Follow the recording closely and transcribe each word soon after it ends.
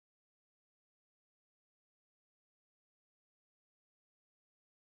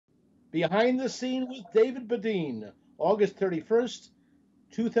Behind the Scene with David Bedein, August 31st,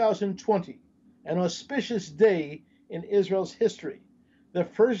 2020, an auspicious day in Israel's history, the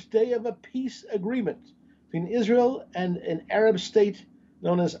first day of a peace agreement between Israel and an Arab state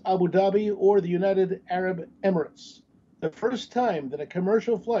known as Abu Dhabi or the United Arab Emirates. The first time that a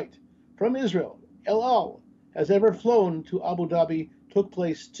commercial flight from Israel, El Al, has ever flown to Abu Dhabi took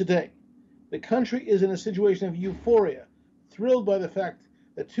place today. The country is in a situation of euphoria, thrilled by the fact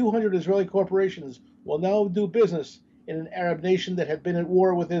that 200 Israeli corporations will now do business in an Arab nation that had been at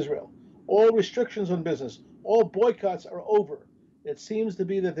war with Israel. All restrictions on business, all boycotts are over. It seems to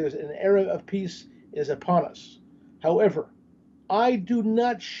be that there's an era of peace is upon us. However, I do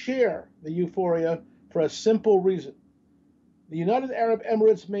not share the euphoria for a simple reason. The United Arab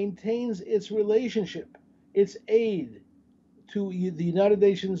Emirates maintains its relationship, its aid to the United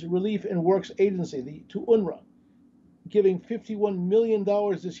Nations Relief and Works Agency, to UNRWA, giving $51 million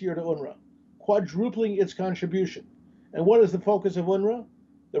this year to UNRWA, quadrupling its contribution. And what is the focus of UNRWA?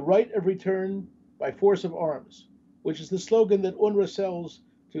 The right of return by force of arms, which is the slogan that UNRWA sells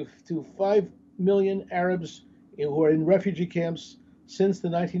to 5 million Arabs who are in refugee camps since the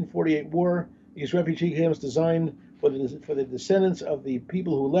 1948 war. These refugee camps designed for the descendants of the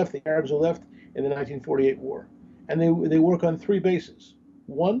people who left, the Arabs who left in the 1948 war. And they work on three bases.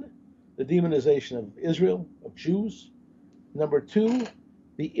 One, the demonization of Israel, of Jews. Number two,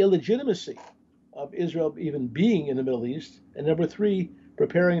 the illegitimacy of Israel even being in the Middle East. And number three,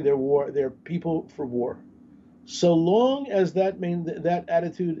 preparing their people for war. So long as that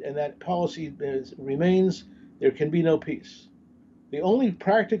attitude and that policy remains, there can be no peace. The only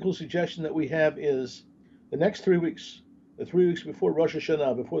practical suggestion that we have is the next 3 weeks, the 3 weeks before Rosh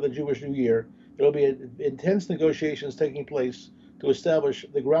Hashanah, before the Jewish New Year, there will be intense negotiations taking place to establish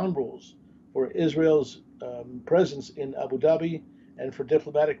the ground rules for Israel's presence in Abu Dhabi and for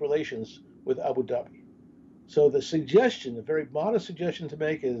diplomatic relations with Abu Dhabi. So the suggestion, a very modest suggestion to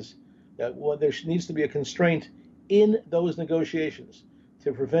make, is that there needs to be a constraint in those negotiations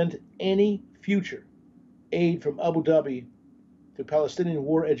to prevent any future aid from Abu Dhabi to Palestinian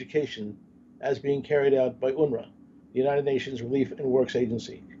war education as being carried out by UNRWA, the United Nations Relief and Works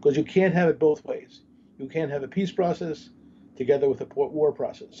Agency, because you can't have it both ways. You can't have a peace process together with a war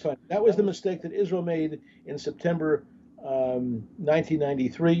process. So that was the mistake that Israel made in September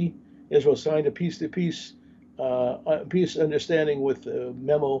 1993. Israel signed a peace understanding with a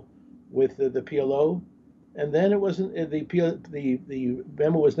memo with the PLO, and then it wasn't the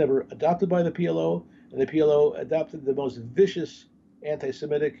memo was never adopted by the PLO, and the PLO adopted the most vicious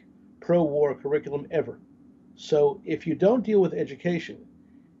anti-Semitic pro-war curriculum ever. So if you don't deal with education,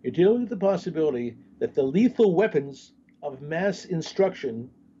 you're dealing with the possibility that the lethal weapons of mass instruction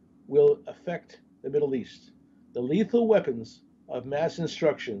will affect the Middle East. The lethal weapons of mass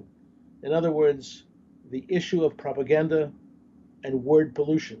instruction, in other words, the issue of propaganda and word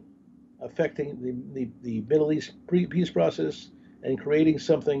pollution, affecting the Middle East peace process and creating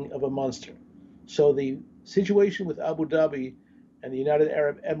something of a monster. So the situation with Abu Dhabi and the United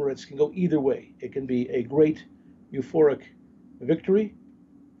Arab Emirates can go either way. It can be a great euphoric victory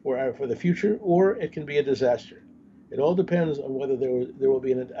for the future, or it can be a disaster. It all depends on whether there will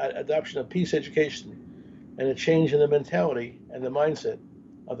be an adoption of peace education and a change in the mentality and the mindset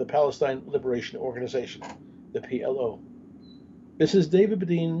of the Palestine Liberation Organization, the PLO. This is David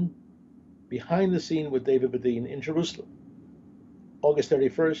Bedein, Behind the Scene with David Bedein in Jerusalem, August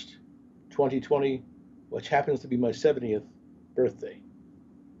 31st, 2020, which happens to be my 70th birthday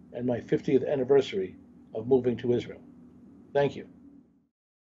and my 50th anniversary of moving to Israel. Thank you.